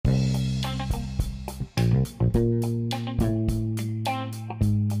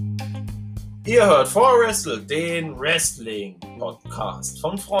Ihr hört 4WRESTLE, den Wrestling-Podcast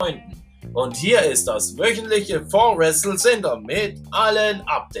von Freunden. Und hier ist das wöchentliche 4WRESTLE-Sender mit allen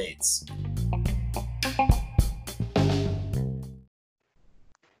Updates.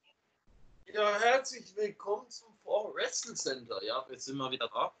 Ja, herzlich willkommen zum 4WRESTLE-Center. Ja, jetzt sind wir wieder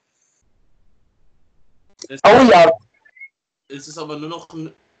da. Es ist aber nur noch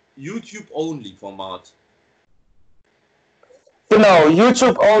ein YouTube-Only-Format. Genau,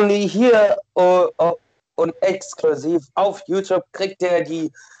 YouTube-Only hier und exklusiv auf YouTube kriegt ihr die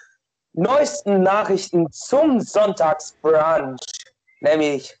neuesten Nachrichten zum Sonntagsbrunch,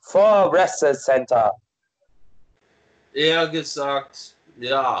 nämlich 4WRESTLE Center. Eher gesagt,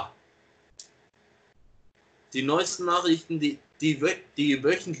 ja. Die neuesten Nachrichten, die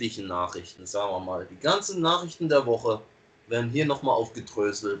wöchentlichen Nachrichten, sagen wir mal, die ganzen Nachrichten der Woche werden hier nochmal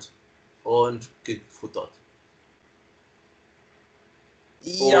aufgedröselt und gefuttert.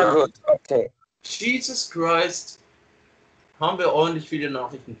 Ja, gut, okay. Jesus Christ, haben wir ordentlich viele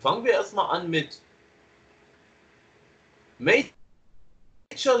Nachrichten. Fangen wir erstmal an mit Major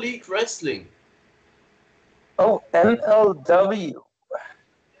League Wrestling. Oh, MLW.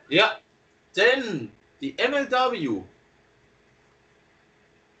 Ja, denn die MLW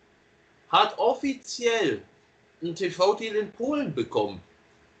hat offiziell einen TV-Deal in Polen bekommen.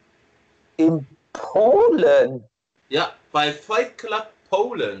 In Polen? Ja, bei Fight Club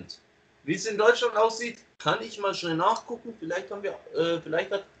Poland. Wie es in Deutschland aussieht, kann ich mal schnell nachgucken. Vielleicht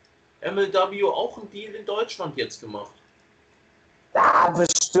hat MLW auch einen Deal in Deutschland jetzt gemacht. Ja,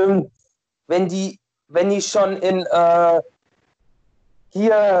 bestimmt. Wenn die schon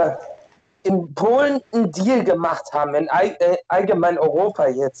hier in Polen einen Deal gemacht haben, in allgemein Europa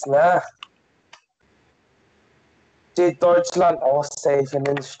jetzt, ne? Steht Deutschland auch safe in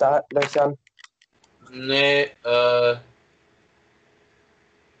den Startlöchern. Nee,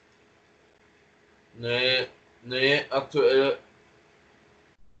 aktuell.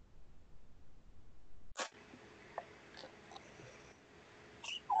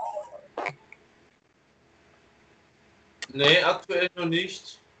 Nee, aktuell noch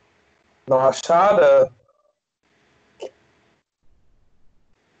nicht. Na, schade.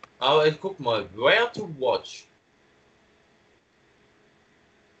 Aber ich guck mal, Where to Watch.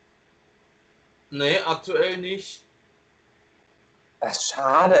 Nee, aktuell nicht. Das ist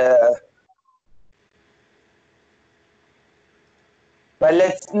schade. Weil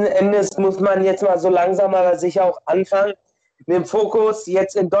letzten Endes muss man jetzt mal so langsam aber sicher auch anfangen, den Fokus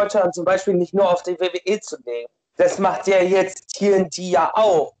jetzt in Deutschland zum Beispiel nicht nur auf die WWE zu legen. Das macht ja jetzt TNT ja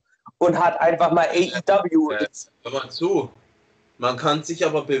auch und hat einfach mal AEW. Hör mal zu. Man kann sich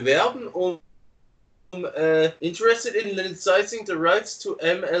aber bewerben, um interested in licensing the rights to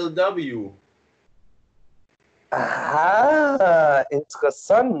MLW. Aha,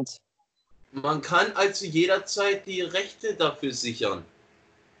 interessant. Man kann also jederzeit die Rechte dafür sichern.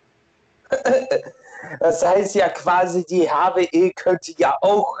 Das heißt ja quasi, die HWE könnte ja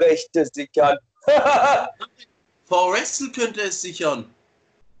auch Rechte sichern. 4WRESTLE könnte es sichern.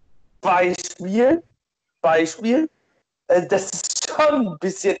 Beispiel. Das ist schon ein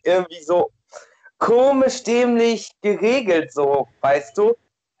bisschen irgendwie so komisch dämlich geregelt, so, weißt du?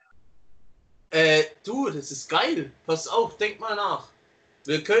 Du, das ist geil. Pass auf, denk mal nach.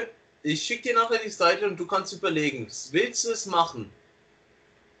 Ich schicke dir nachher die Seite und du kannst überlegen, willst du es machen?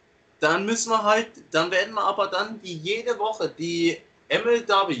 Dann werden wir aber dann jede Woche die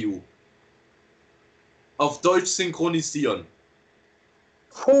MLW auf Deutsch synchronisieren.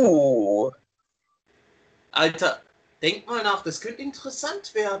 Puh. Alter, denk mal nach, das könnte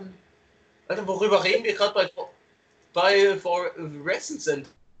interessant werden. Alter, worüber reden wir gerade bei 4WRESTLE Center?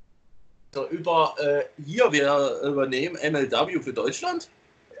 Wir übernehmen MLW für Deutschland?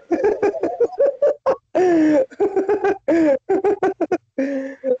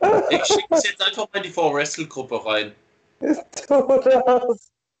 Ich schicke es jetzt einfach mal in die 4WRESTLE-Gruppe rein. Tu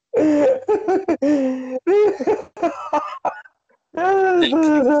das. Dann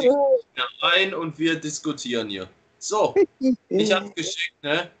klickt sich rein und wir diskutieren hier. So, ich hab's geschickt,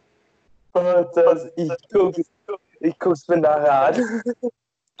 ne? Ich guck's mir nachher an.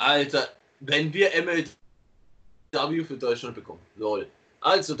 Alter, wenn wir MLW für Deutschland bekommen. Lol.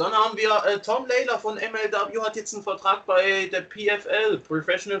 Also, dann haben wir Tom Lawler von MLW hat jetzt einen Vertrag bei der PFL,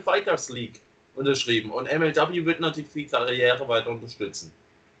 Professional Fighters League, unterschrieben. Und MLW wird natürlich die Karriere weiter unterstützen.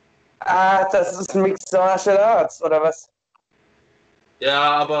 Ah, das ist Mixed Martial Arts, oder was? Ja,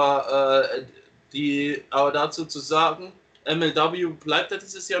 aber dazu zu sagen, MLW bleibt er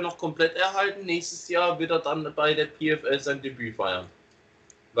dieses Jahr noch komplett erhalten. Nächstes Jahr wird er dann bei der PFL sein Debüt feiern.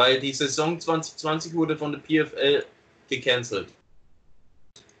 Weil die Saison 2020 wurde von der PFL gecancelt.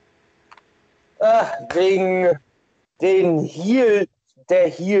 Wegen der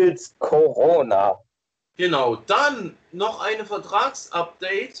Heels Corona. Genau, dann noch eine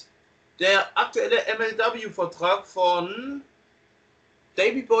Vertragsupdate. Der aktuelle MLW-Vertrag von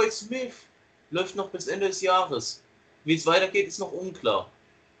Davey Boy Smith läuft noch bis Ende des Jahres. Wie es weitergeht, ist noch unklar.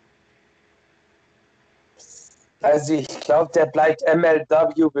 Also ich glaube, der bleibt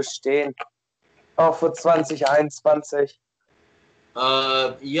MLW bestehen. Auch für 2021.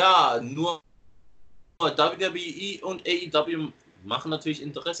 Ja, nur WWE und AEW machen natürlich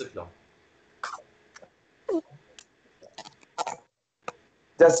Interesse, klar.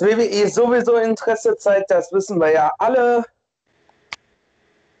 Dass WWE sowieso Interesse zeigt, das wissen wir ja alle.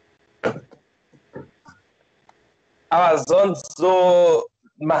 Aber sonst so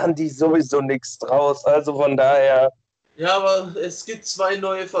machen die sowieso nichts draus. Also von daher. Ja, aber es gibt 2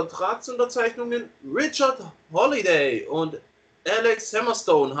 neue Vertragsunterzeichnungen. Richard Holiday und Alex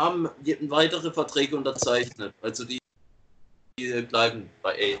Hammerstone haben weitere Verträge unterzeichnet. Also die bleiben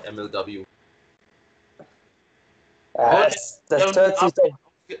bei MLW. Das hört sich doch.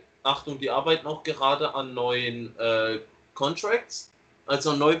 Achtung, die arbeiten auch gerade an neuen Contracts,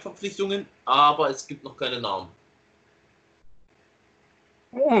 also neue Verpflichtungen, aber es gibt noch keine Namen.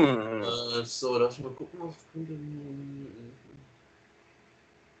 So, darf ich mal gucken, was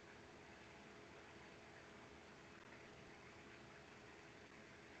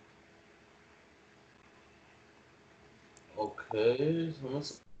okay,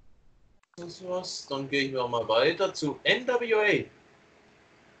 sonst was. Dann gehen wir mal weiter zu NWA.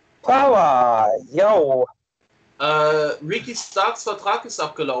 Power, yo. Ricky Starks Vertrag ist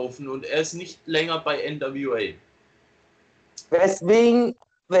abgelaufen und er ist nicht länger bei NWA. Weswegen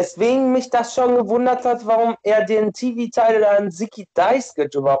mich das schon gewundert hat, warum er den TV-Teil an Zicky Dice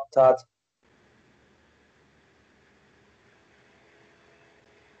gedroppt hat.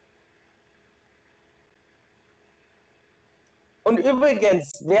 Und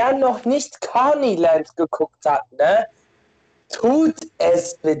übrigens, wer noch nicht Carnyland geguckt hat, ne, tut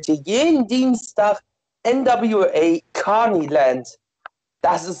es bitte jeden Dienstag NWA Carnyland.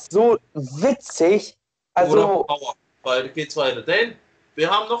 Das ist so witzig. Also, Power. Bald geht's weiter. Denn wir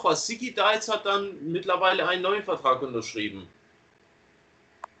haben noch was. Zicky Dice hat dann mittlerweile einen neuen Vertrag unterschrieben.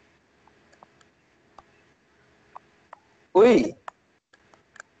 ui.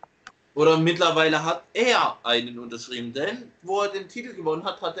 Oder mittlerweile hat er einen unterschrieben, denn wo er den Titel gewonnen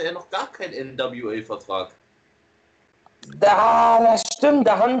hat, hatte er noch gar keinen NWA-Vertrag. Das stimmt,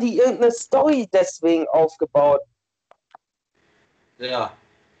 da haben die irgendeine Story deswegen aufgebaut. Ja,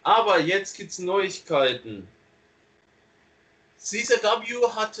 aber jetzt gibt's Neuigkeiten. CZW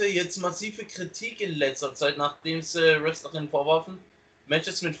hatte jetzt massive Kritik in letzter Zeit, nachdem sie Wrestlerinnen vorwarfen,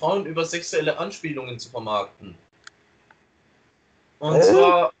 Matches mit Frauen über sexuelle Anspielungen zu vermarkten. Und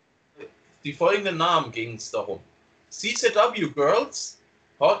zwar die folgenden Namen ging es darum. CZW Girls,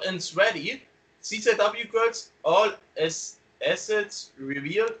 Hot and Sweaty, CZW Girls, All Assets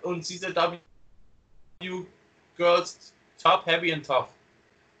Revealed und CZW Girls, Tough, Heavy and Tough.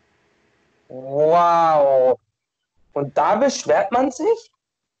 Wow. Und da beschwert man sich?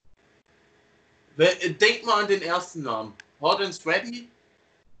 Denk mal an den ersten Namen. Hot and Sweaty.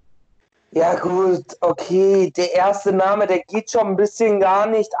 Ja gut, okay, der erste Name, der geht schon ein bisschen gar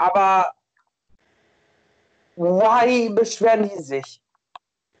nicht, aber why beschweren die sich?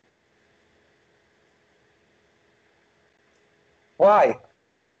 Why?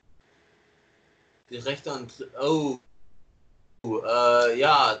 Die rechte Hand. Oh.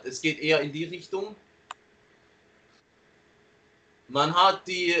 Ja, es geht eher in die Richtung. Man hat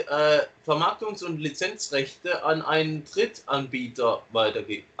die Vermarktungs- und Lizenzrechte an einen Drittanbieter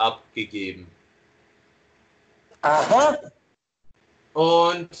abgegeben. Aha.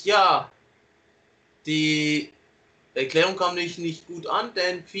 Und ja, die Erklärung kam nicht gut an,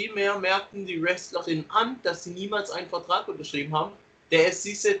 denn vielmehr merkten die Wrestlerinnen an, dass sie niemals einen Vertrag unterschrieben haben, der es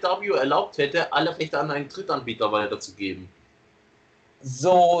CZW erlaubt hätte, alle Rechte an einen Drittanbieter weiterzugeben.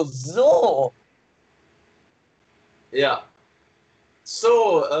 So. Ja.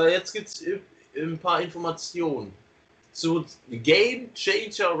 So, jetzt gibt es ein paar Informationen zu Game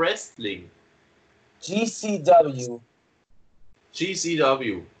Changer Wrestling. GCW.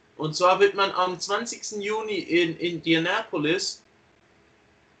 Und zwar wird man am 20. Juni in Indianapolis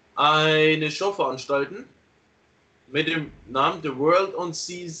eine Show veranstalten mit dem Namen The World on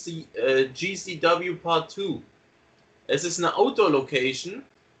GCW Part 2. Es ist eine Outdoor-Location.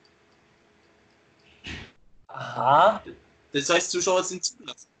 Aha. Das heißt, Zuschauer sind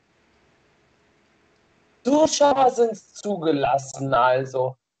zugelassen. Zuschauer sind zugelassen,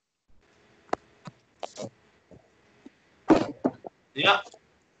 also. Ja.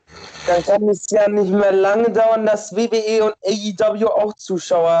 Dann kann es ja nicht mehr lange dauern, dass WWE und AEW auch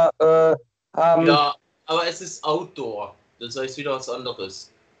Zuschauer haben. Ja, aber es ist Outdoor. Das heißt wieder was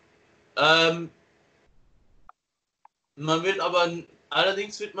anderes.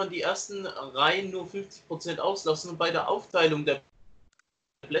 Allerdings wird man die ersten Reihen nur 50% auslassen und bei der Aufteilung der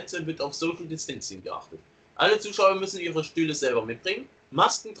Plätze wird auf Social Distancing geachtet. Alle Zuschauer müssen ihre Stühle selber mitbringen,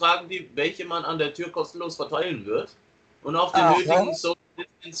 Masken tragen, welche man an der Tür kostenlos verteilen wird und auf die nötigen Social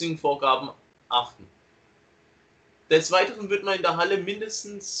Distancing Vorgaben achten. Des Weiteren wird man in der Halle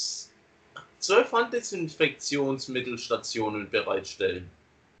mindestens 12 Handdesinfektionsmittelstationen bereitstellen.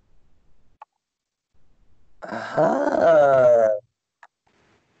 Aha.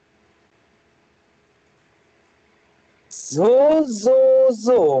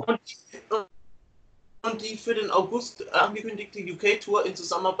 So. Und die für den August angekündigte UK-Tour in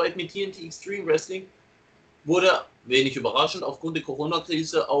Zusammenarbeit mit TNT Extreme Wrestling wurde, wenig überraschend, aufgrund der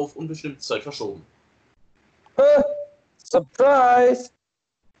Corona-Krise auf unbestimmte Zeit verschoben. Surprise!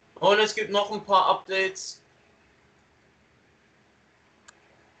 Und es gibt noch ein paar Updates.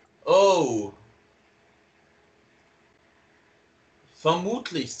 Oh.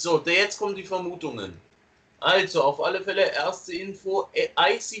 Vermutlich. So, jetzt kommen die Vermutungen. Also, auf alle Fälle, erste Info.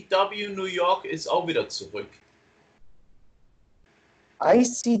 ICW New York ist auch wieder zurück.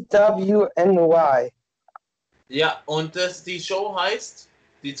 ICW NY. Ja, und die Show heißt,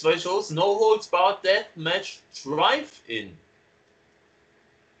 die 2 Shows, No Holds Barred Death Match Drive-In.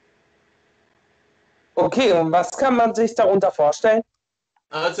 Okay, und was kann man sich darunter vorstellen?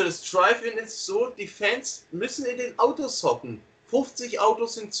 Also das Drive-In ist so, die Fans müssen in den Autos hocken. 50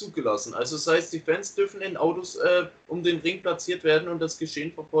 Autos sind zugelassen. Also das heißt, die Fans dürfen in Autos um den Ring platziert werden und das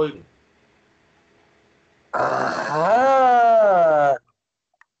Geschehen verfolgen. Aha.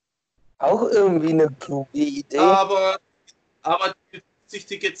 Auch irgendwie eine kluge Idee. Aber die 50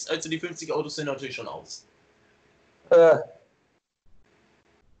 Tickets, also die 50 Autos sind natürlich schon aus.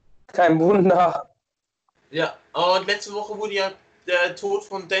 Kein Wunder. Ja, und letzte Woche wurde ja der Tod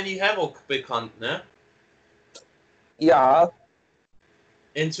von Danny Havoc bekannt, ne? Ja.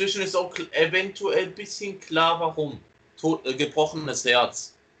 Inzwischen ist auch eventuell ein bisschen klar, warum. Gebrochenes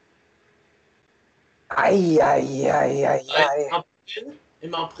Herz. Ei.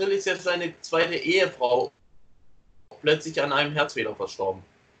 Im April ist jetzt seine zweite Ehefrau plötzlich an einem Herzfehler verstorben.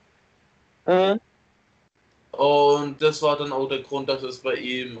 Mhm. Und das war dann auch der Grund, dass es bei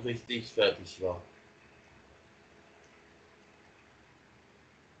ihm richtig fertig war.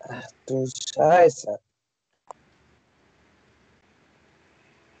 Ach du Scheiße.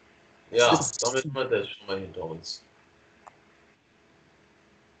 Ja, damit haben wir das schon mal hinter uns.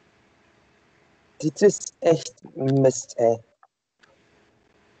 Das ist echt Mist, ey.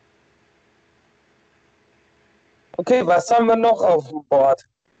 Okay, was haben wir noch auf dem Board?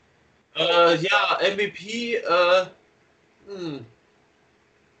 Ja, MVP,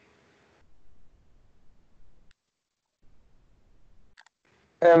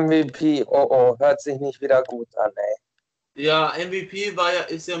 MVP, oh, hört sich nicht wieder gut an, ey. Ja, MVP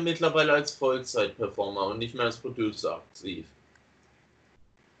ist ja mittlerweile als Vollzeit-Performer und nicht mehr als Producer aktiv.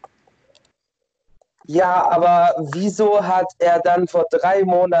 Ja, aber wieso hat er dann vor 3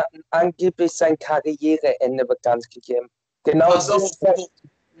 Monaten angeblich sein Karriereende bekannt gegeben? Genau Pass auf,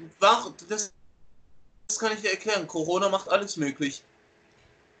 das. das kann ich dir erklären. Corona macht alles möglich.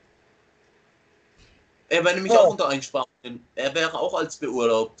 Er wäre nämlich auch unter Einsparungen. Er wäre auch als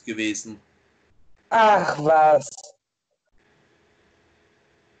beurlaubt gewesen. Ach was.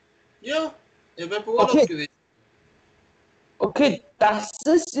 Ja, er wäre beurlaubt gewesen. Okay, das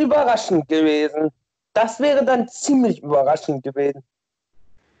ist überraschend gewesen. Das wäre dann ziemlich überraschend gewesen.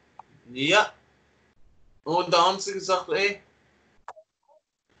 Ja. Und da haben sie gesagt, ey.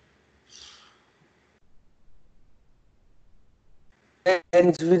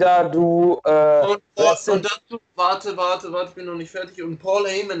 Entweder du. Und dazu, warte, ich bin noch nicht fertig. Und Paul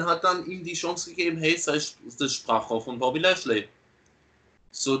Heyman hat dann ihm die Chance gegeben, hey, sei das Sprachrohr von Bobby Lashley.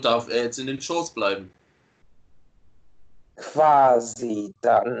 So darf er jetzt in den Shows bleiben. Quasi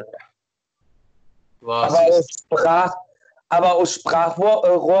dann. Quasi. Aber aus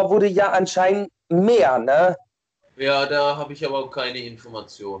Sprachrohr wurde ja anscheinend mehr, ne? Ja, da habe ich aber auch keine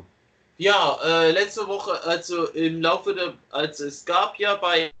Information. Ja, letzte Woche, also im Laufe es gab ja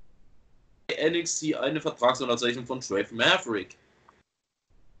bei NXT eine Vertragsunterzeichnung von Drake Maverick.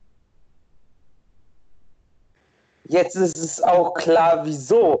 Jetzt ist es auch klar,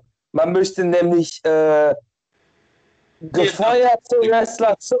 wieso. Man möchte nämlich gefeuerte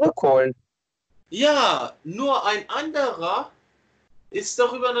Wrestler zurückholen. Ja, nur ein anderer ist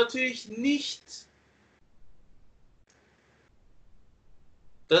darüber natürlich nicht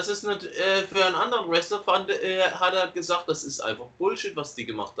Das ist nicht, für einen anderen Wrestler hat er gesagt, das ist einfach Bullshit, was die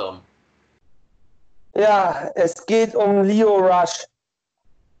gemacht haben. Ja, es geht um Lio Rush.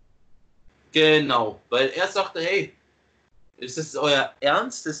 Genau, weil er sagte, hey, ist das euer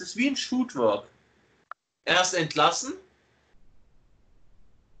Ernst? Das ist wie ein Shootwork. Erst entlassen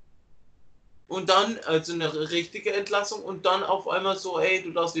und dann, also eine richtige Entlassung und dann auf einmal so, hey,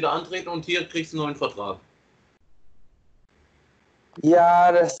 du darfst wieder antreten und hier kriegst du einen neuen Vertrag.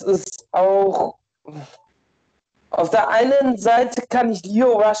 Ja, das ist auch. Auf der einen Seite kann ich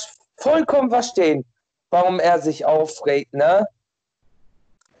Lio Rush vollkommen verstehen, warum er sich aufregt, ne?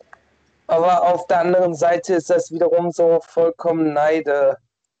 Aber auf der anderen Seite ist das wiederum so vollkommen Neiderei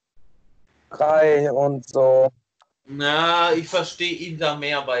und so. Na, ich verstehe ihn da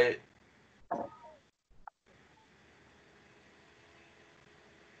mehr, weil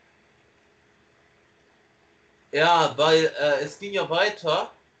ja, weil es ging ja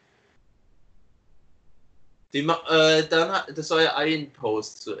weiter. Das war ja ein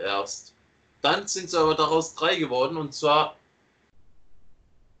Post zuerst. Dann sind es aber daraus 3 geworden und zwar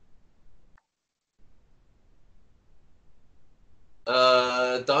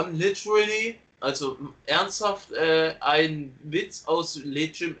dann literally, also ernsthaft ein Witz aus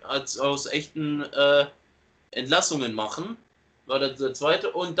echten Entlassungen machen, war der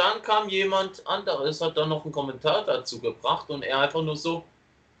zweite. Und dann kam jemand anderes, hat dann noch einen Kommentar dazu gebracht und er einfach nur so,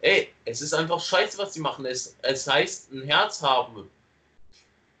 ey, es ist einfach scheiße, was sie machen. Es heißt ein Herz haben.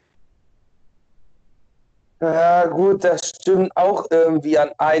 Ja, gut, das stimmt auch irgendwie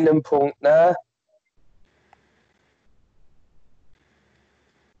an einem Punkt, ne?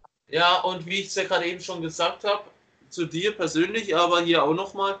 Ja, und wie ich es ja gerade eben schon gesagt habe, zu dir persönlich, aber hier auch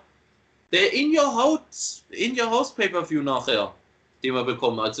nochmal, der In Your House Pay-Per-View nachher, den wir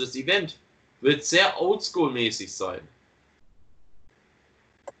bekommen, also das Event, wird sehr oldschool-mäßig sein.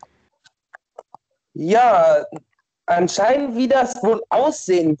 Ja, anscheinend, wie das wohl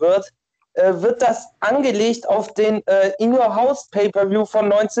aussehen wird das angelegt auf den In Your House Pay-Per-View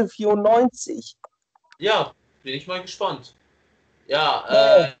von 1994. Ja, bin ich mal gespannt. Ja,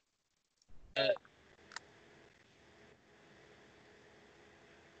 Ja, äh,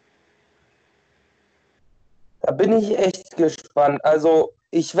 da bin ich echt gespannt. Also,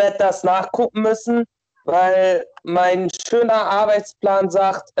 ich werde das nachgucken müssen, weil mein schöner Arbeitsplan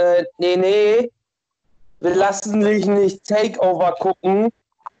sagt, nee, wir lassen dich nicht Takeover gucken.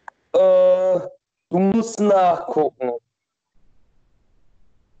 Du musst nachgucken.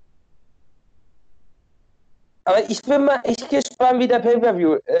 Aber ich bin mal echt gespannt, wie der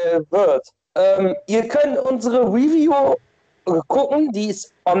Pay-Per-View wird. Ihr könnt unsere Review gucken, die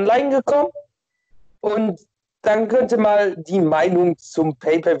ist online gekommen. Und dann könnt ihr mal die Meinung zum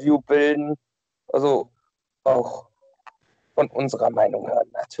Pay-Per-View bilden. Also auch von unserer Meinung hören,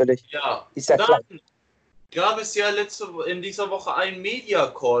 natürlich. ja, Ist ja klar. dann gab es ja in dieser Woche einen Media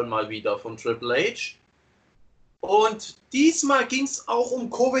Call mal wieder von Triple H. Und diesmal ging es auch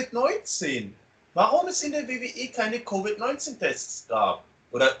um Covid-19. Warum es in der WWE keine Covid-19-Tests gab.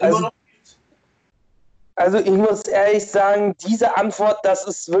 Oder immer Also, noch gibt. also ich muss ehrlich sagen, diese Antwort, das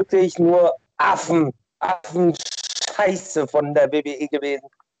ist wirklich nur Affenscheiße von der WWE gewesen.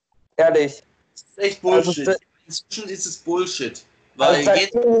 Ehrlich. Das ist echt Also, Bullshit. Inzwischen ist es Bullshit. also Weil da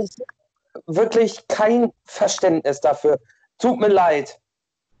jetzt, kenne ich wirklich kein Verständnis dafür. Tut mir leid.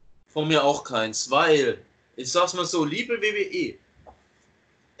 von mir auch keins, weil, ich sag's mal so, liebe WWE,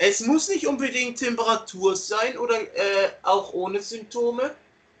 es muss nicht unbedingt Temperatur sein oder auch ohne Symptome.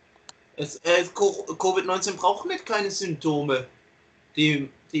 Covid-19 braucht nicht keine Symptome, die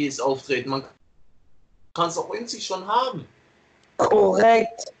es auftreten. Man kann es auch in sich schon haben.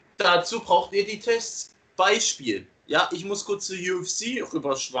 Korrekt. Dazu braucht ihr die Tests. Beispiel. Ja, ich muss kurz zur UFC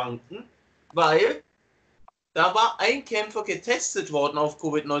rüberschwanken, weil da war ein Kämpfer getestet worden auf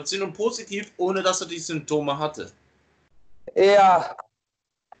Covid-19 und positiv, ohne dass er die Symptome hatte. Ja.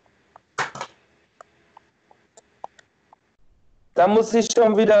 Da muss ich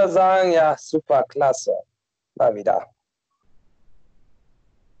schon wieder sagen, ja, super, klasse. Mal wieder.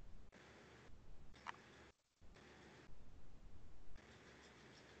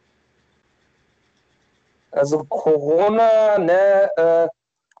 Also Corona, ne,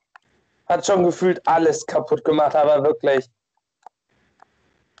 hat schon gefühlt alles kaputt gemacht, aber wirklich.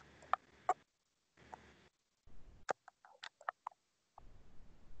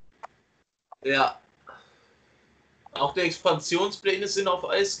 Ja, auch die Expansionspläne sind auf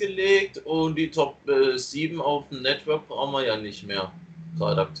Eis gelegt und die Top 7 auf dem Network brauchen wir ja nicht mehr,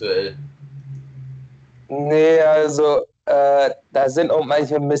 gerade aktuell. Nee, also da sind auch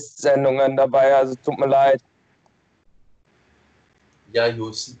manche Mistsendungen dabei, also tut mir leid. Ja,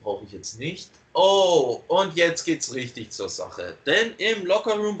 Houston brauche ich jetzt nicht. Oh, und jetzt geht's richtig zur Sache. Denn im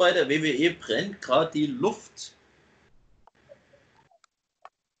Lockerroom bei der WWE brennt gerade die Luft.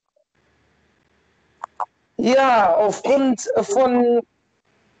 Ja, aufgrund von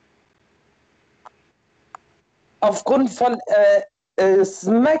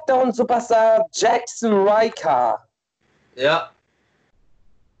SmackDown Superstar Jackson Riker. Ja.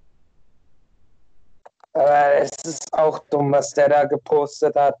 Es ist auch dumm, was der da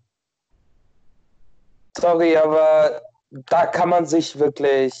gepostet hat. Sorry, aber da kann man sich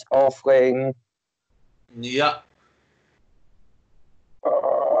wirklich aufregen. Ja.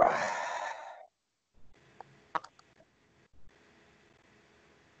 Oh.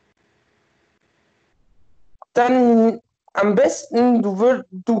 Dann am besten,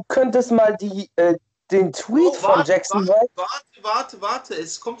 du könntest mal den Tweet von Jackson Warte.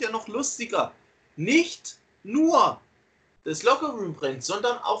 Es kommt ja noch lustiger. Nicht nur das Lockerroom brennt,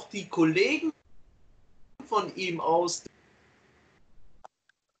 sondern auch die Kollegen von ihm aus.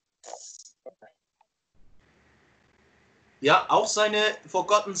 Ja, auch seine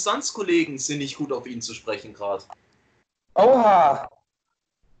Forgotten Sons Kollegen sind nicht gut auf ihn zu sprechen gerade. Oha.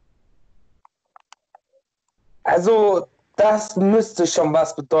 Also, das müsste schon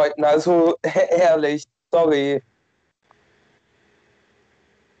was bedeuten. Also, ehrlich, sorry.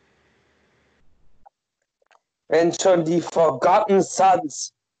 Wenn schon die Forgotten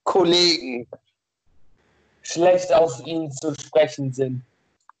Sons Kollegen schlecht auf ihn zu sprechen sind.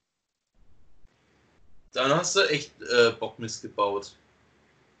 Dann hast du echt Bockmist gebaut.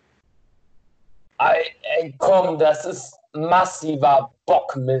 Ey, komm, das ist massiver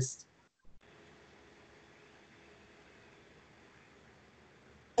Bockmist.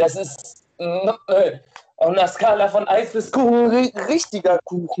 Das ist auf einer Skala von Eis bis Kuchen richtiger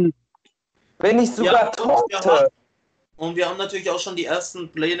Kuchen. Wenn nicht sogar Torte. Und wir haben natürlich auch schon die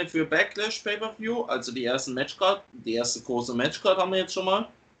ersten Pläne für Backlash Pay-Per-View, also die ersten Matchcard, die erste große Matchcard haben wir jetzt schon mal.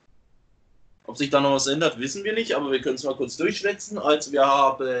 Ob sich da noch was ändert, wissen wir nicht, aber wir können es mal kurz durchschwätzen. Also wir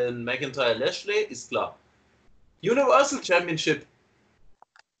haben McIntyre Lashley, ist klar. Universal Championship.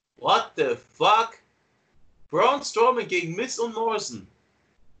 What the fuck? Braun Strowman gegen Miz und Morrison.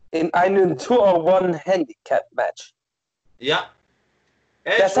 In einem 2-on-1 Handicap Match. Ja.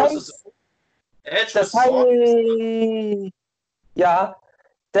 Das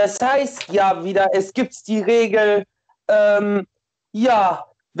heißt, ja wieder, es gibt die Regel, ja,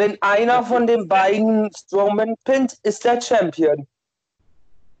 wenn einer von den beiden Strowman pinnt, ist der Champion.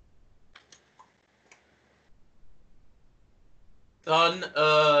 Dann,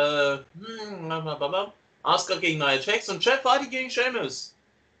 Asuka gegen Nia Jax und Jeff Hardy gegen Sheamus.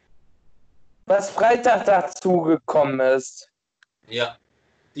 Was Freitag dazugekommen ist. Ja.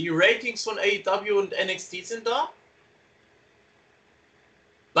 Die Ratings von AEW und NXT sind da.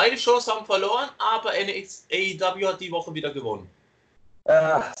 Beide Shows haben verloren, aber AEW hat die Woche wieder gewonnen.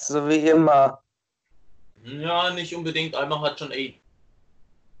 Ach, so wie immer. Ja, nicht unbedingt. Einmal hat schon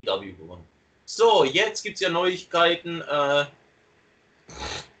AEW gewonnen. So, jetzt gibt es ja Neuigkeiten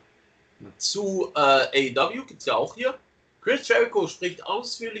zu AEW. Gibt es ja auch hier. Chris Jericho spricht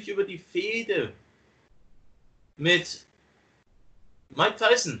ausführlich über die Fehde mit Mike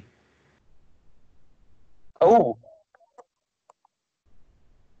Tyson. Oh.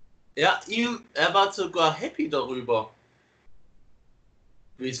 Ja, er war sogar happy darüber,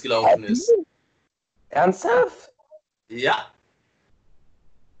 wie es gelaufen ist. Ernsthaft? Ja.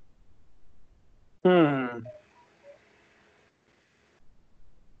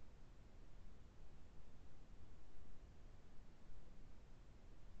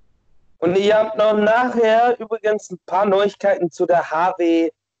 Und ihr habt noch nachher übrigens ein paar Neuigkeiten zu der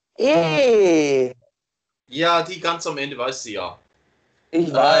HWE. Ja, die ganz am Ende weiß sie ja.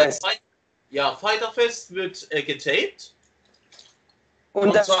 Ich weiß. Fighterfest wird getaped.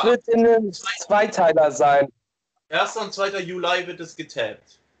 Und das wird in einem Zweiteiler sein. 1. und 2. Juli wird es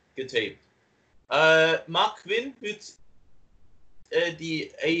getaped. Mark Quinn wird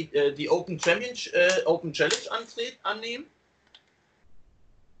die Open Challenge annehmen.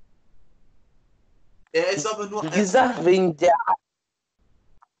 Er ist aber nur... Wie gesagt, wegen der...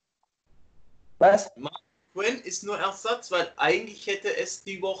 Was? Mark Quinn ist nur Ersatz, weil eigentlich hätte es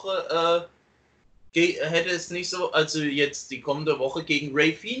die Woche... hätte es nicht so, also jetzt die kommende Woche gegen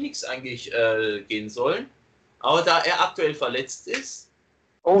Ray Phoenix eigentlich gehen sollen. Aber da er aktuell verletzt ist...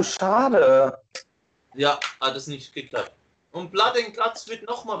 Oh, schade. Ja, hat es nicht geklappt. Und Blood and Guts wird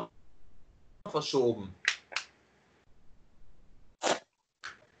nochmal verschoben.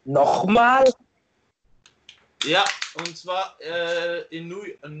 Nochmal? Ja, und zwar in New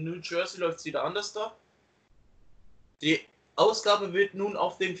Jersey läuft es wieder anders da. Ausgabe wird nun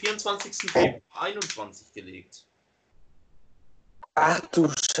auf den 24. Februar 21 gelegt. Ach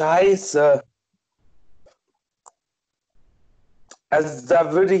du Scheiße. Also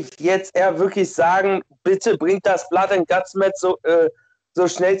da würde ich jetzt eher wirklich sagen, bitte bringt das Blood and Guts Match so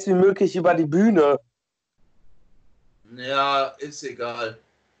schnell wie möglich über die Bühne. Ja, ist egal.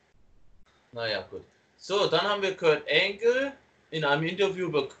 Naja, gut. So, dann haben wir Kurt Angle in einem Interview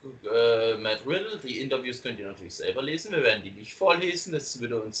über Matt Riddle. Die Interviews könnt ihr natürlich selber lesen. Wir werden die nicht vorlesen, das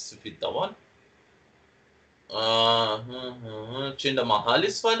würde uns zu viel dauern. Jinder Mahal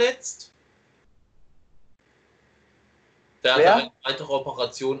ist verletzt. Der hatte eine weitere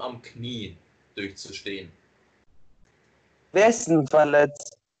Operation am Knie durchzustehen. Wer ist denn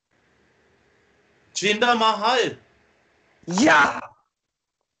verletzt? Jinder Mahal! Ja!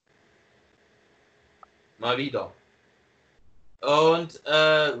 Mal wieder. Und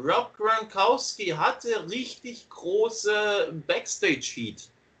Rob Gronkowski hatte richtig große Backstage-Heat.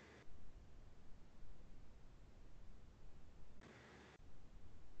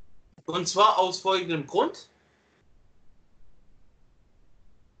 Und zwar aus folgendem Grund.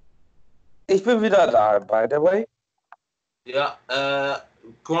 Ich bin wieder da, by the way. Ja,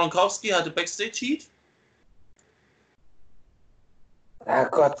 Gronkowski hatte Backstage-Heat. Ja,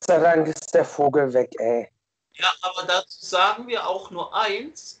 Gott sei Dank ist der Vogel weg, ey. Ja, aber dazu sagen wir auch nur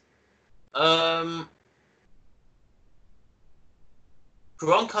eins. Gronk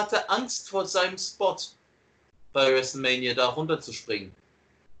hatte Angst vor seinem Spot bei WrestleMania da runterzuspringen.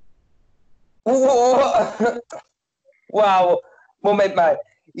 Wow, Moment mal.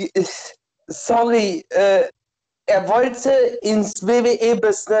 Sorry, er wollte ins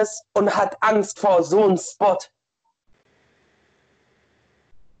WWE-Business und hat Angst vor so einem Spot.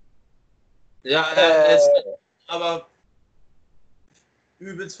 Ja, er ist aber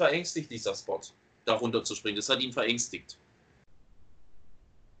übelst verängstigt, dieser Spot, da runterzuspringen. Das hat ihn verängstigt.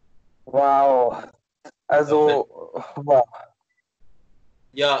 Wow. Also, wow.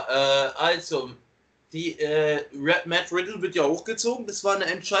 Ja, also, Matt Riddle wird ja hochgezogen. Das war eine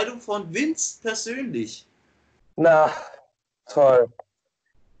Entscheidung von Vince persönlich. Na, toll.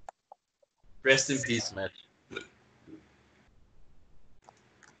 Rest in peace, Matt.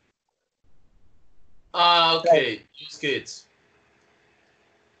 Okay, los geht's.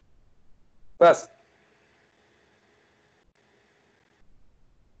 Was?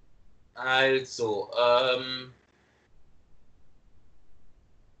 Also,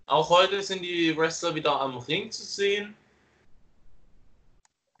 auch heute sind die Wrestler wieder am Ring zu sehen.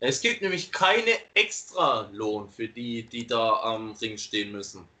 Es gibt nämlich keine Extra-Lohn für die, die da am Ring stehen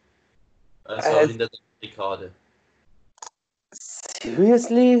müssen. Also hinter der Barrikade.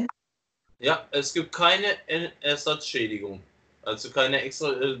 Seriously? Ja, es gibt keine Ersatzschädigung. Also keine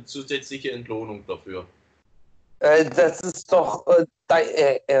extra zusätzliche Entlohnung dafür. Das ist doch.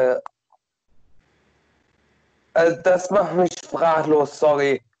 Das macht mich sprachlos,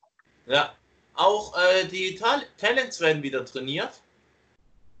 sorry. Ja, auch die Talents werden wieder trainiert.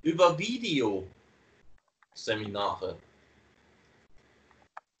 Über Videoseminare.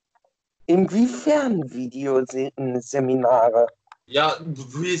 Inwiefern Videoseminare? Ja,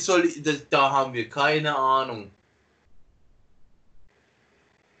 wie soll ich, da haben wir keine Ahnung.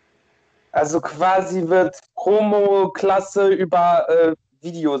 Also quasi wird Promo-Klasse über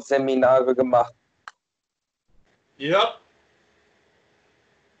Videoseminare gemacht. Ja.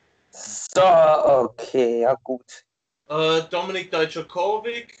 So, okay, ja gut. Dominik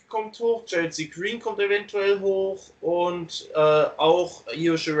Dijakovic kommt hoch, Chelsea Green kommt eventuell hoch und auch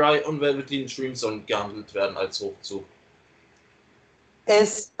Io Shirai und Velveteen Dream sollen gehandelt werden als Hochzug.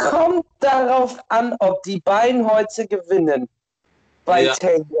 Es kommt darauf an, ob die beiden heute gewinnen bei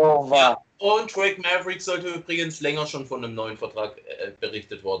Takeover. Ja. Und Drake Maverick sollte übrigens länger schon von einem neuen Vertrag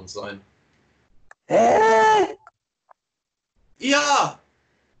berichtet worden sein. Hä? Ja!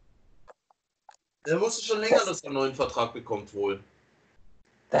 Der wusste schon länger, dass er einen neuen Vertrag bekommt wohl.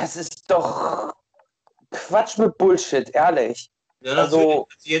 Das ist doch Quatsch mit Bullshit, ehrlich. Ja, also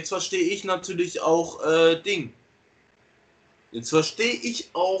jetzt verstehe ich natürlich auch Ding. Jetzt verstehe ich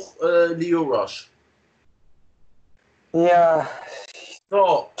auch Leo Rush. Ja.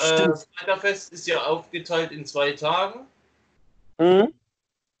 So, Fighterfest ist ja aufgeteilt in 2 Tagen. Hm?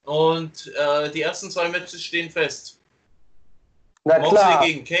 Und die ersten 2 Matches stehen fest. Na klar.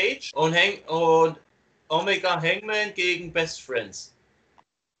 Moxley gegen Cage und Omega Hangman gegen Best Friends.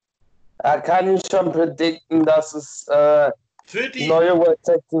 Da kann ich schon predikten, dass es Für die neue World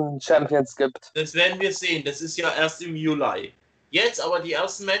Tag Team Champions gibt. Das werden wir sehen. Das ist ja erst im Juli. Jetzt aber die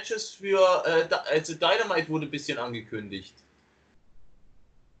ersten Matches für also Dynamite wurde ein bisschen angekündigt.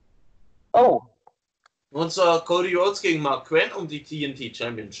 Oh. Und zwar Cody Rhodes gegen Mark Quinn um die TNT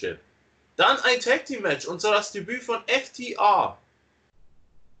Championship. Dann ein Tag Team Match, und zwar das Debüt von FTR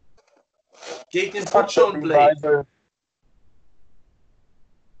gegen den Butcher und Blade.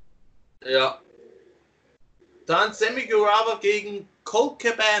 Ja. Dann Sammy Guevara gegen Colt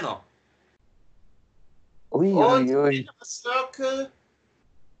Cabana. Und Inner Circle,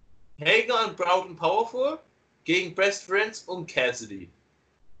 Hager und Proud and Powerful gegen Best Friends und Cassidy.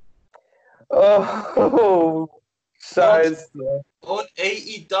 Oh, scheiße. Und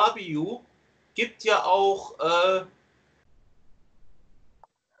AEW gibt ja auch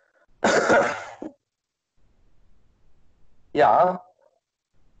ja.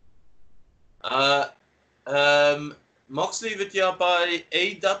 Moxley wird ja bei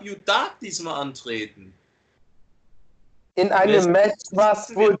AEW Dark diesmal antreten. In einem Match,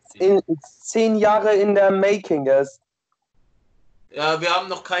 was wohl 10 Jahre in der Making ist. Ja, wir haben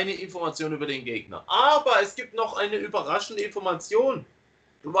noch keine Information über den Gegner. Aber es gibt noch eine überraschende Information.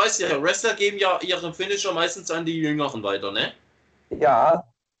 Du weißt ja, Wrestler geben ja ihre Finisher meistens an die Jüngeren weiter, ne? Ja.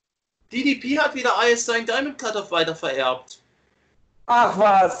 DDP hat wieder AS sein Diamond Cutoff weiter vererbt. Ach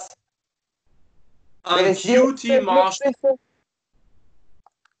was. An QT Marshall.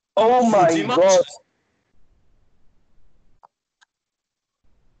 Oh mein Gott.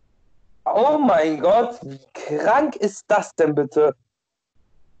 Oh mein Gott, wie krank ist das denn bitte?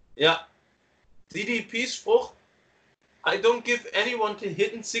 Ja. DDP's Spruch: I don't give anyone the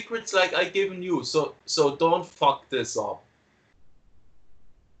hidden secrets like I given you, so don't fuck this up.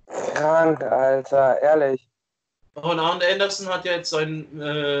 Krank, Alter, ehrlich. Und Arn Anderson hat ja jetzt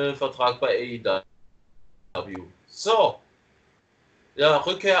seinen Vertrag bei AEW. So. Ja,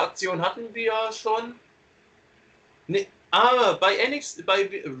 Rückkehraktion hatten wir ja schon. Nee, aber bei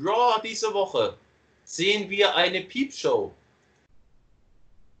Raw diese Woche sehen wir eine Piepshow.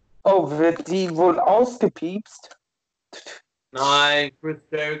 Oh, wird die wohl ausgepiepst? Nein, Chris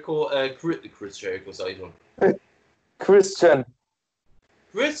Jericho sag ich schon. Christian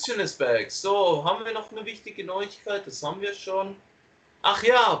ist back. So, haben wir noch eine wichtige Neuigkeit? Das haben wir schon. Ach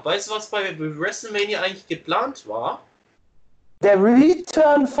ja, weißt du, was bei WrestleMania eigentlich geplant war? Der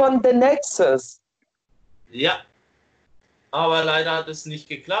Return von The Nexus. Ja. Aber leider hat es nicht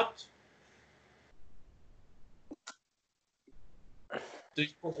geklappt.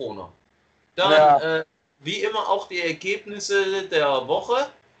 Durch Corona. Dann, Ja. wie immer, auch die Ergebnisse der Woche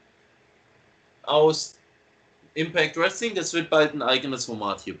aus Impact Wrestling. Das wird bald ein eigenes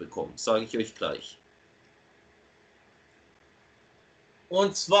Format hier bekommen, sage ich euch gleich.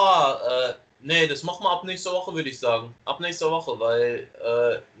 Und zwar, nee, das machen wir ab nächster Woche, würde ich sagen. Ab nächster Woche,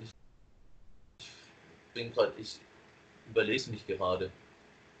 weil ich überlese mich gerade.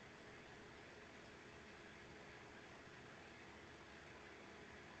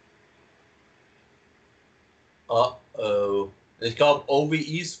 Oh. Ich glaube,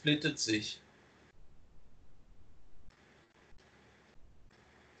 OWE splittet sich.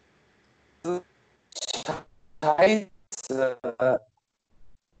 Scheiße.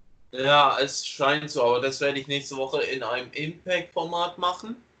 Ja, es scheint so, aber das werde ich nächste Woche in einem Impact-Format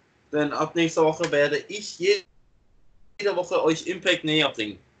machen. Denn ab nächster Woche werde ich jede Woche euch Impact näher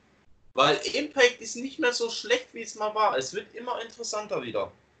bringen. Weil Impact ist nicht mehr so schlecht, wie es mal war. Es wird immer interessanter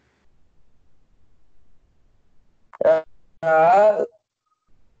wieder. Ja.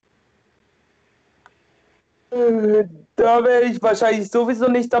 Da werde ich wahrscheinlich sowieso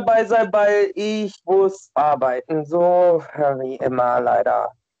nicht dabei sein, weil ich muss arbeiten. So wie immer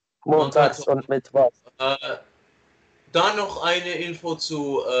leider. Montags und Mittwochs. Dann noch eine Info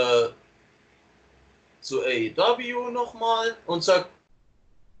zu AEW nochmal. Und zwar,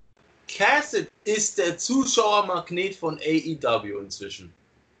 Cassidy ist der Zuschauermagnet von AEW inzwischen.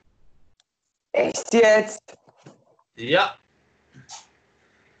 Echt jetzt? Ja.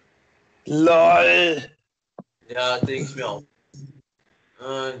 LOL. Ja, denke ich mir auch.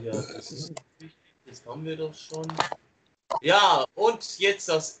 Ja, das ist wichtig. Das haben wir doch schon. Ja, und jetzt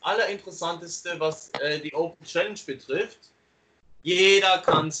das Allerinteressanteste, was die Open Challenge betrifft. Jeder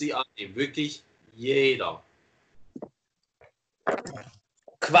kann sie annehmen. Wirklich jeder.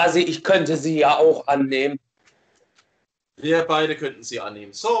 Quasi, ich könnte sie ja auch annehmen. Wir beide könnten sie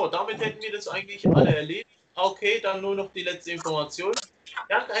annehmen. So, damit hätten wir das eigentlich alle erledigt. Okay, dann nur noch die letzte Information.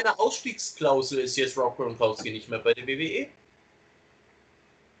 Dank einer Ausstiegsklausel ist jetzt Rob Gronkowski nicht mehr bei der WWE.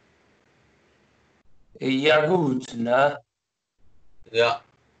 Ja gut, ne? Ja.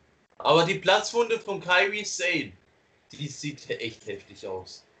 Aber die Platzwunde von Kairi Sane, die sieht echt heftig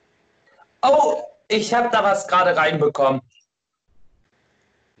aus. Oh, ich habe da was gerade reinbekommen.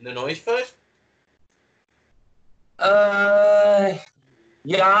 Eine Neuigkeit? Ja,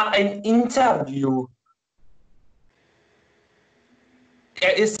 ein Interview.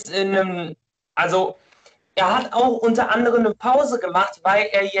 er ist also er hat auch unter anderem eine Pause gemacht, weil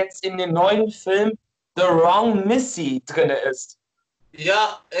er jetzt in dem neuen Film The Wrong Missy drin ist.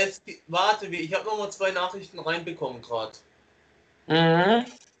 Ja, warte, ich habe nochmal 2 Nachrichten reinbekommen gerade. Mhm.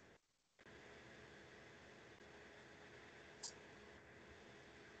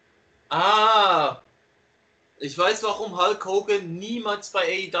 Ich weiß, warum Hulk Hogan niemals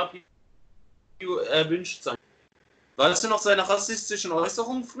bei AEW erwünscht sein. Weißt du noch seine rassistischen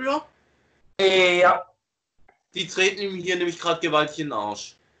Äußerungen früher? Ja. Die treten ihm hier nämlich gerade gewaltig in den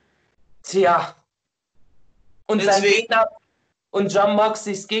Arsch. Tja. Und sein Gegner und John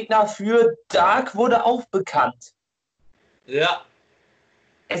Moxleys Gegner für Dark wurde auch bekannt. Ja.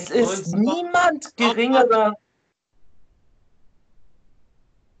 Es ist niemand geringerer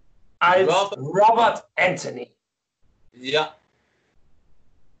als Robert Anthony. Ja.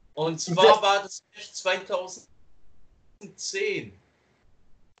 Und zwar war das 2010.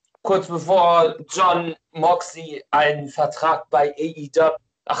 Kurz bevor John Moxley einen Vertrag bei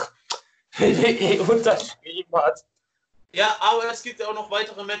WWE unterschrieben hat. Ja, aber es gibt auch noch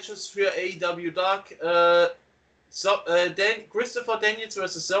weitere Matches für AEW Dark. Christopher Daniels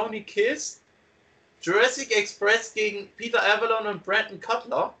vs. Sonny Kiss. Jurassic Express gegen Peter Avalon und Brandon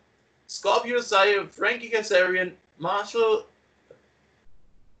Cutler. Scorpio Sire, Frankie Kazarian, Marshall.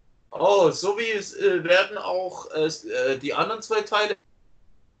 Oh, so wie es werden auch die anderen 2 Teile,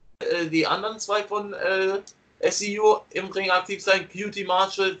 die anderen 2 von SCU im Ring aktiv sein. QT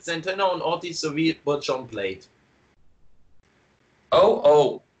Marshall, Santana und Ortiz sowie John Blade.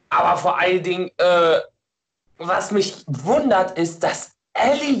 Oh. Aber vor allen Dingen, was mich wundert, ist, dass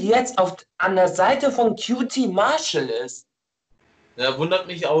Ellie jetzt an der Seite von QT Marshall ist. Ja, wundert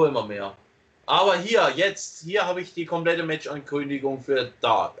mich auch immer mehr. Aber hier habe ich die komplette Match-Ankündigung für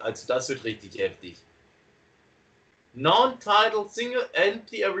Dark. Also das wird richtig heftig. Non-Title Single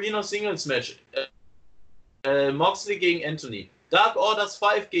Empty Arena Singles Match. Moxley gegen Anthony. Dark Orders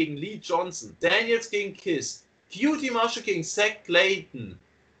 5 gegen Lee Johnson. Daniels gegen Kiss. QT Marshall gegen Zack Clayton.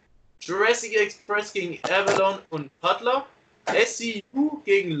 Jurassic Express gegen Avalon und Cutler. SCU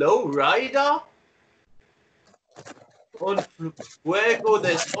gegen Low Rider. Und Fuego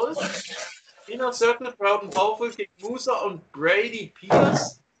del Sol. Inner Circle, Proud and Powerful gegen Musa und Brady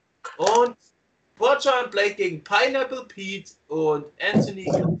Pierce. Und Butcher und Blake gegen Pineapple Pete und Anthony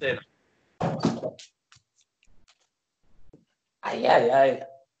Santana. Eieiei.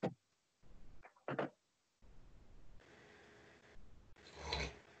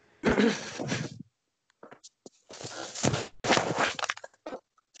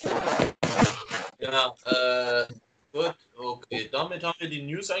 Ja, gut, okay. Damit haben wir die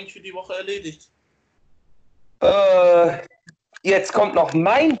News eigentlich für die Woche erledigt. Jetzt kommt noch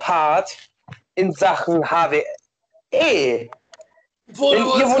mein Part in Sachen HWE. Du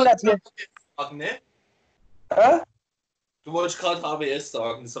wolltest gerade sagen, ne? Du wolltest gerade HWS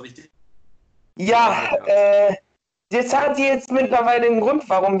sagen, das habe ich dir. Ja, das hat jetzt mittlerweile einen Grund,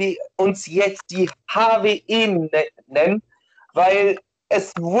 warum wir uns jetzt die HWE nennen, weil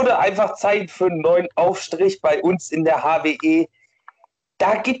es wurde einfach Zeit für einen neuen Aufstrich bei uns in der HWE.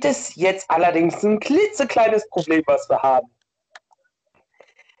 Da gibt es jetzt allerdings ein klitzekleines Problem, was wir haben.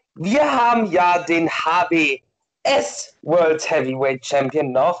 Wir haben ja den HWS World Heavyweight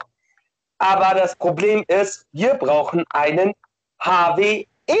Champion noch, aber das Problem ist, wir brauchen einen HWE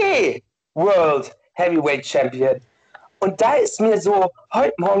World Heavyweight Champion. Und da ist mir so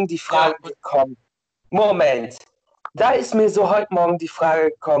heute Morgen die Frage gekommen,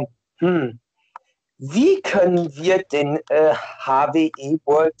 wie können wir den HWE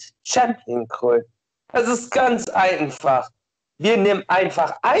World Champion krönen? Das ist ganz einfach. Wir nehmen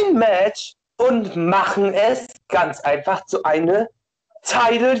einfach ein Match und machen es ganz einfach zu einem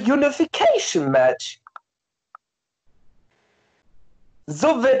Title Unification Match.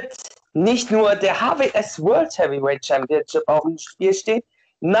 So wird nicht nur der HWS World Heavyweight Championship auf dem Spiel stehen,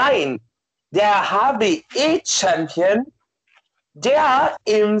 nein, der HWE Champion, der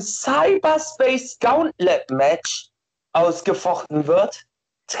im Cyberspace Gauntlet Match ausgefochten wird,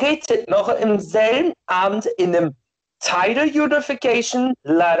 tretet noch im selben Abend in einem Title Unification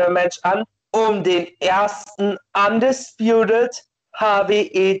Ladder Match an, um den ersten Undisputed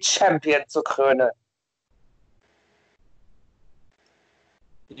HWE Champion zu krönen.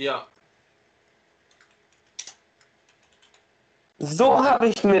 Ja. So habe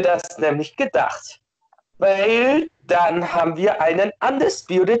ich mir das nämlich gedacht. Weil dann haben wir einen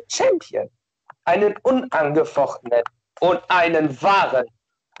Undisputed Champion, einen unangefochtenen und einen wahren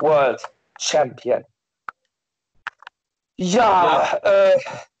World Champion. Ja.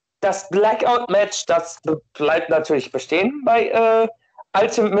 Das Blackout-Match, das bleibt natürlich bestehen bei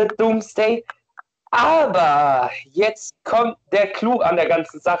Ultimate Doomsday. Aber jetzt kommt der Clou an der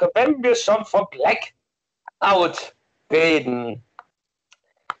ganzen Sache, wenn wir schon von Blackout reden.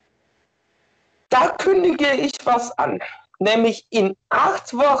 Da kündige ich was an, nämlich in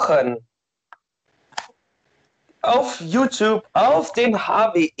 8 Wochen auf YouTube, auf dem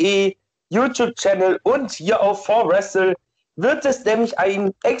HWE YouTube-Channel und hier auf 4WRESTLE wird es nämlich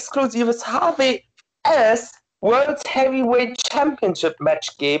ein exklusives HWS World Heavyweight Championship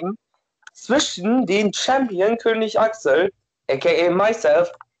Match geben zwischen den Champion König Axel, aka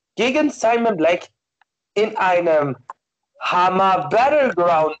myself, gegen Simon Black in einem Hammer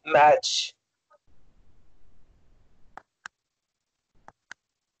Battleground Match.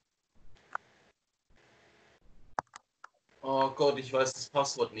 Oh Gott, ich weiß das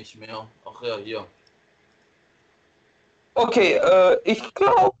Passwort nicht mehr. Ach ja, hier. Okay, ich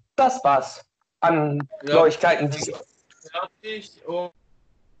glaube, das war's an Neuigkeiten. Fertig. Und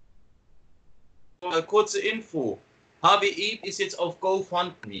kurze Info. HWE ist jetzt auf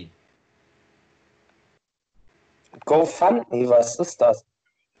GoFundMe. GoFundMe, was ist das?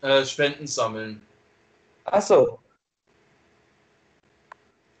 Spenden sammeln. Achso.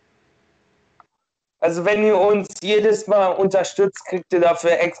 Also wenn ihr uns jedes Mal unterstützt, kriegt ihr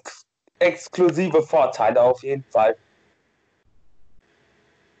dafür exklusive Vorteile auf jeden Fall.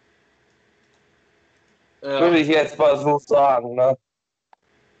 Würde ich jetzt mal so sagen, ne?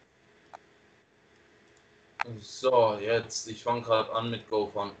 So, jetzt. Ich fange gerade an mit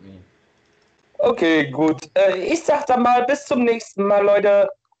GoFundMe. Okay, gut. Ich sag dann mal bis zum nächsten Mal, Leute.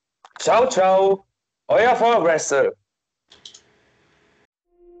 Ciao, ciao. Euer 4WRESTLE.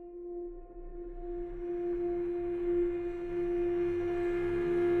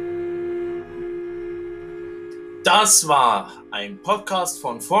 Das war ein Podcast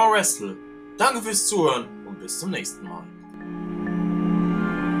von 4WRESTLE. Danke fürs Zuhören und bis zum nächsten Mal.